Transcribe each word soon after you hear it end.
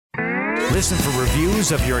Listen for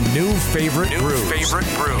reviews of your new favorite brews.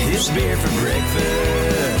 It's Beer for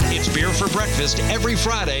Breakfast. It's Beer for Breakfast every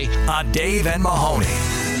Friday on Dave and Mahoney.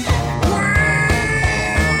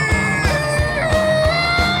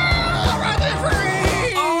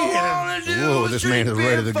 Whoa, this man is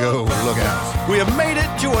ready to go. Look out. We have made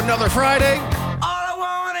it to another Friday.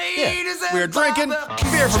 We are drinking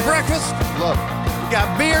beer for breakfast. Look, we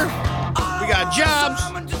got beer. We got jobs.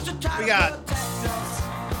 We got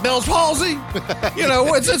Bell's palsy. You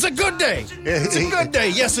know, it's a good day. It's a good day.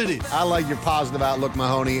 Yes, it is. I like your positive outlook,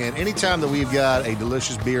 Mahoney. And anytime that we've got a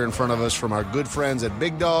delicious beer in front of us from our good friends at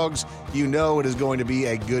Big Dogs, you know it is going to be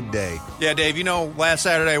a good day. Yeah, Dave, you know, last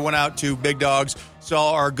Saturday I went out to Big Dogs,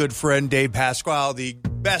 saw our good friend Dave Pasquale, the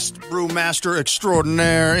best brewmaster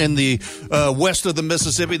extraordinaire in the west of the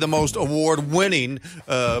Mississippi, the most award-winning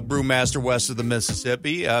brewmaster west of the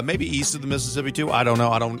Mississippi, maybe east of the Mississippi too. I don't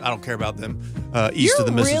know. I don't care about them east of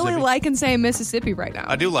the Mississippi. You're really liking saying Mississippi right now.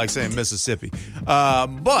 I do like saying Mississippi,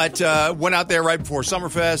 but went out there right before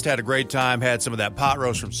Summerfest, had a great time, had some of that pot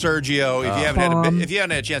roast from Sergio. If you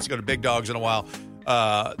haven't had a chance to go to Big Dogs in a while.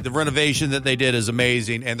 The renovation that they did is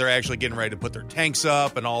amazing, and they're actually getting ready to put their tanks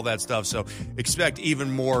up and all that stuff. So expect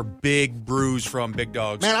even more big brews from Big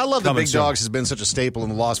Dogs. Man, I love that Big Dogs has been such a staple in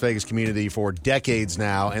the Las Vegas community for decades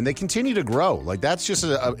now, and they continue to grow. Like, that's just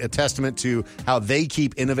a testament to how they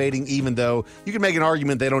keep innovating, even though you can make an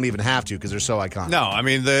argument they don't even have to because they're so iconic. No, I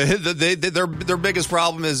mean, their biggest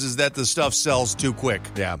problem is that the stuff sells too quick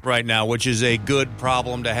right now, which is a good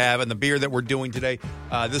problem to have. And the beer that we're doing today,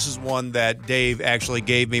 this is one that Dave actually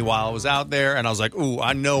gave me while I was out there, and I was like, ooh,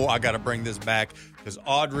 I know I got to bring this back because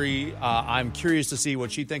Audrey, I'm curious to see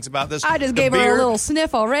what she thinks about this. I just gave her a little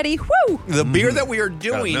sniff already. Woo! The beer that we are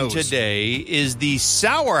doing today is the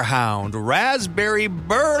Sour Hound Raspberry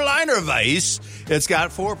Berliner Weisse. It's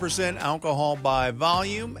got 4% alcohol by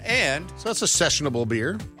volume, and so that's a sessionable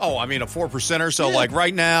beer. Oh, I mean, a 4%er. So like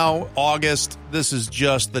right now, August, this is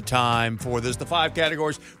just the time for this. The 5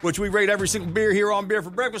 categories, which we rate every single beer here on Beer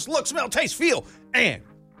for Breakfast: look, smell, taste, feel, and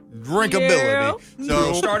drinkability. Yeah.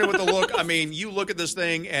 So starting with the look, I mean, you look at this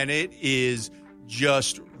thing and it is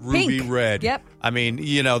just ruby Pink. red. Yep. I mean,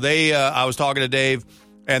 you know, I was talking to Dave,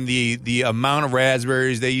 and the amount of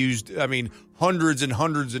raspberries they used, I mean, hundreds and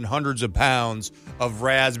hundreds and hundreds of pounds of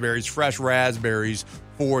raspberries, fresh raspberries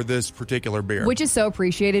for this particular beer. Which is so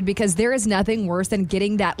appreciated because there is nothing worse than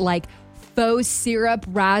getting that like faux syrup,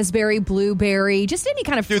 raspberry, blueberry, just any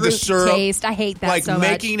kind of fruit taste. I hate that so much.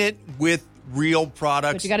 Like making it with real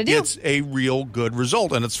products gets a real good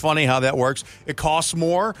result, and it's funny how that works. It costs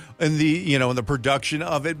more in the production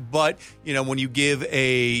of it, but when you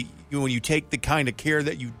take the kind of care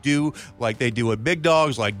that you do, like they do at Big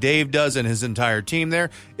Dogs, like Dave does and his entire team there,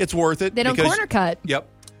 it's worth it. They don't corner cut. Yep.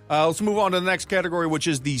 Let's move on to the next category, which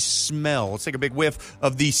is the smell. Let's take a big whiff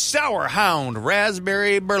of the Sour Hound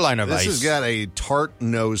Raspberry Berliner Weisse. This has got a tart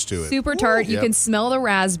nose to it. Super tart. You can smell the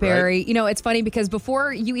raspberry. Right. It's funny because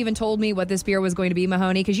before you even told me what this beer was going to be,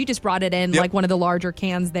 Mahoney, because you just brought it in like one of the larger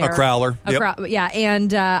cans there. A crowler.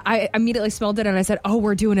 And I immediately smelled it and I said, oh,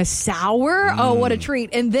 we're doing a sour? Oh, what a treat.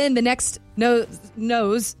 And then the next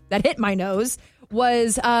nose that hit my nose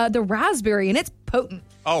was the raspberry, and it's potent.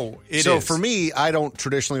 Oh, it is. So for me, I don't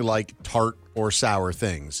traditionally like tart or sour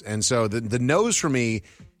things. And so the nose for me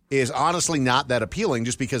is honestly not that appealing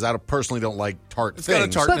just because I personally don't like tart things.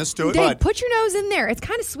 It's got a tartness to it. Dave, put your nose in there. It's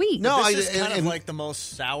kind of sweet. No, this is kind of like the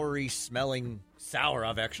most soury smelling sour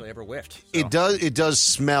I've actually ever whiffed. So. It does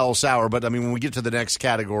smell sour, but I mean, when we get to the next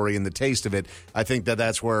category and the taste of it, I think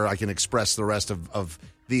that's where I can express the rest of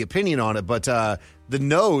the opinion on it. But the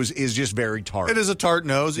nose is just very tart. It is a tart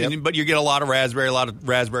nose, but you get a lot of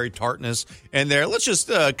raspberry tartness in there. Let's just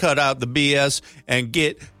cut out the BS and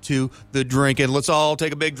get to the drinking. Let's all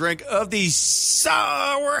take a big drink of the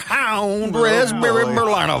Sour Hound Raspberry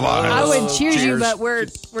Berliner Weisse. I would cheers you, but we're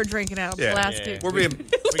drinking out of plastic. We're being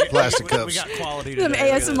plastic cups. We got quality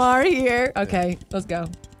today. Some ASMR here. Okay, let's go.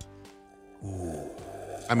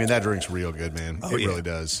 I mean, that drink's real good, man. It really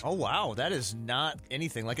does. Oh, wow. That is not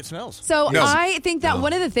anything like it smells. So I think that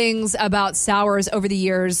one of the things about sours over the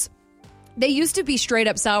years, they used to be straight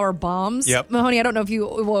up sour bombs. Yep. Mahoney, I don't know if you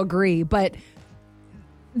will agree, but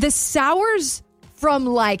the sours from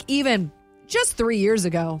like even just 3 years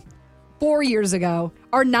ago, 4 years ago,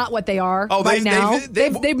 are not what they are right now.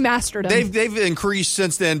 They've mastered them. They've increased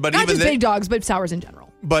since then, but not even just Big Dogs, but sours in general.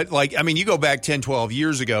 But, you go back 10, 12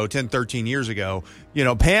 years ago, 10, 13 years ago,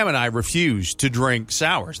 Pam and I refused to drink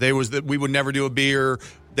sours. We would never do a beer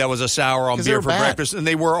that was a sour on Beer for Breakfast, and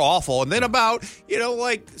they were awful. And then about,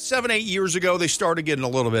 like 7-8 years ago, they started getting a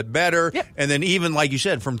little bit better. Yep. And then even, like you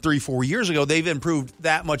said, from 3-4 years ago, they've improved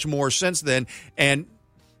that much more since then. And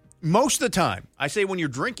most of the time, I say when you're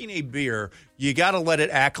drinking a beer, you got to let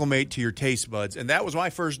it acclimate to your taste buds. And that was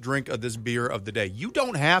my first drink of this beer of the day. You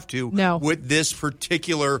don't have to with this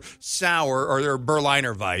particular sour or their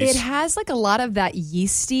Berliner Weisse. It has like a lot of that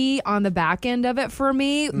yeasty on the back end of it for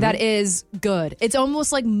me that is good. It's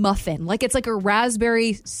almost like muffin. Like it's like a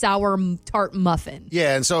raspberry sour tart muffin.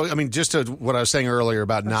 Yeah, and so, I mean, just to what I was saying earlier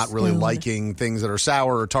about not really liking things that are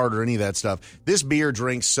sour or tart or any of that stuff, this beer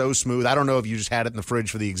drinks so smooth. I don't know if you just had it in the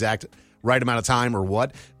fridge for the exact right amount of time or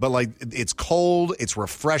what, but like it's cold, it's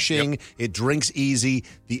refreshing, it drinks easy.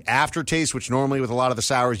 The aftertaste, which normally with a lot of the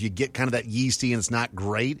sours you get kind of that yeasty and it's not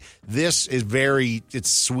great. This is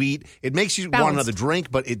it's sweet. It makes you want another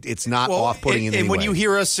drink, but it's not off-putting in any way. And when you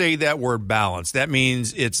hear us say that word balance, that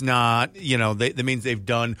means it's not, that means they've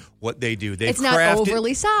done what they do. It's not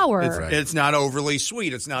overly sour. It's not overly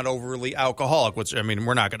sweet. It's not overly alcoholic, which, I mean,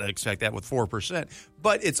 we're not going to expect that with 4%.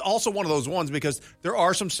 But it's also one of those ones because there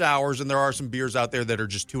are some sours and there are some beers out there that are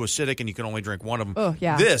just too acidic and you can only drink one of them. Oh,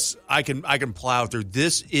 yeah. This, I can plow through.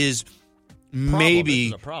 This is maybe...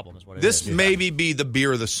 This is a problem, is what it this is. maybe be the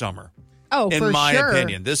beer of the summer. Oh, for sure. In my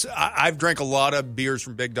opinion. I've drank a lot of beers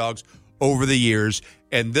from Big Dogs over the years.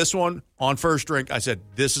 And this one, on first drink, I said,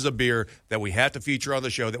 this is a beer that we have to feature on the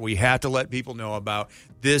show, that we have to let people know about.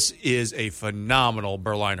 This is a phenomenal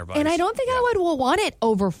Berliner Weisse. And I don't think I would want it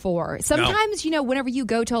over 4. Sometimes, whenever you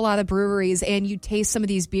go to a lot of breweries and you taste some of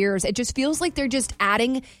these beers, it just feels like they're just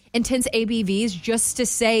adding intense ABVs just to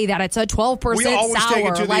say that it's a 12% sour. We always take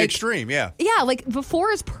it to the extreme, yeah. Yeah, like the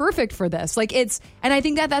 4 is perfect for this. Like and I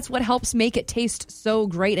think that's what helps make it taste so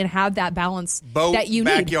great and have that balance that you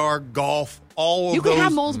need. Backyard, golf. All of you those. can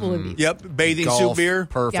have multiple of these. Yep, bathing soup beer,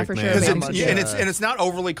 perfect. Yeah, for man. sure. And it's not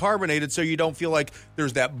overly carbonated, so you don't feel like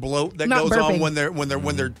there's that bloat that goes on when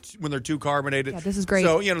they're too carbonated. Yeah, this is great.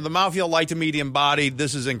 So the mouthfeel light to medium bodied.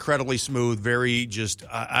 This is incredibly smooth, very just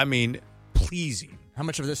pleasing. How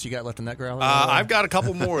much of this you got left in that growler? I've got a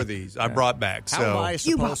couple more of these I brought back. How am I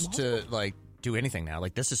supposed to do anything now?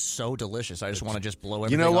 Like, this is so delicious. I just want to just blow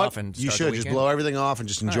everything off and you start should the just blow everything off and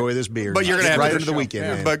just enjoy this beer. But you're gonna have right to into the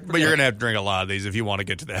weekend, man. But you're gonna have to drink a lot of these if you want to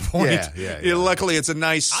get to that point. Yeah. Luckily, it's a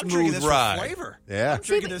nice I'm drinking smooth this ride. for flavor. Yeah. I'm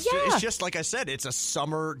drinking this. It's just like I said. It's a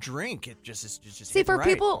summer drink. It's just See, for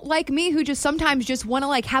people like me who just sometimes just want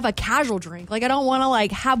to have a casual drink, like I don't want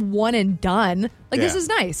to have one and done. This is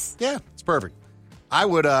nice. Yeah, it's perfect. I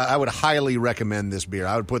would highly recommend this beer.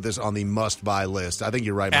 I would put this on the must-buy list. I think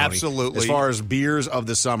you're right, Mahoney. Absolutely. As far as beers of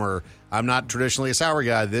the summer, I'm not traditionally a sour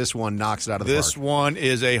guy. This one knocks it out of the park. This one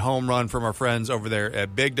is a home run from our friends over there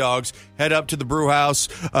at Big Dogs. Head up to the brew house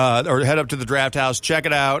or head up to the draft house. Check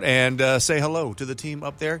it out and say hello to the team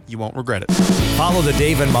up there. You won't regret it. Follow the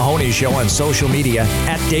Dave and Mahoney Show on social media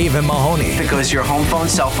at Dave and Mahoney. That goes to your home phone,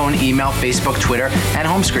 cell phone, email, Facebook, Twitter, and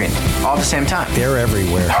home screen all at the same time. They're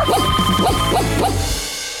everywhere.